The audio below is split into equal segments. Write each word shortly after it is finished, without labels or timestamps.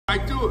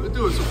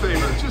do us a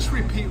favor. Just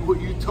repeat what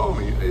you told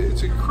me.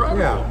 It's incredible.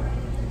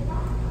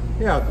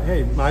 Yeah.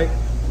 Hey,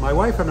 my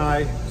wife and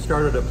I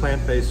started a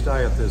plant-based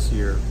diet this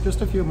year,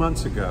 just a few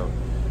months ago,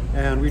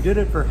 and we did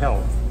it for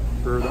health,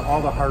 for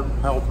all the heart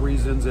health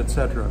reasons,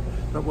 etc.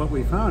 But what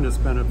we found, it's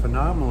been a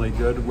phenomenally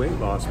good weight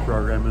loss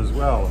program as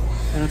well.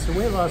 And it's a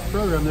weight loss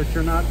program that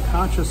you're not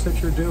conscious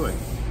that you're doing.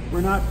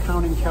 We're not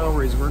counting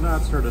calories. We're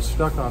not sort of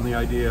stuck on the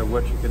idea of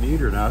what you can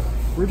eat or not.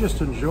 We're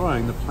just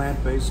enjoying the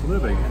plant-based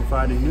living and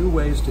finding new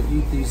ways to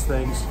eat these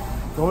things,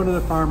 going to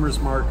the farmer's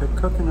market,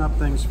 cooking up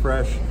things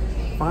fresh,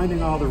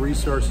 finding all the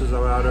resources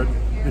about it,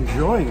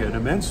 enjoying it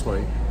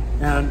immensely,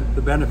 and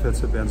the benefits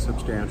have been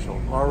substantial.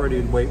 Already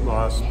in weight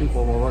loss,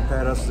 people will look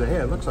at us and say,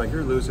 hey, it looks like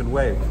you're losing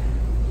weight.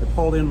 I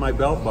pulled in my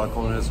belt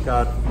buckle and it's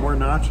got more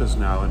notches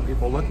now, and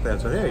people looked at that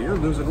and said, hey, you're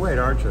losing weight,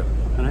 aren't you?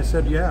 And I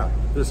said, yeah,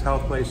 this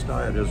health-based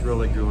diet is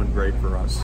really doing great for us.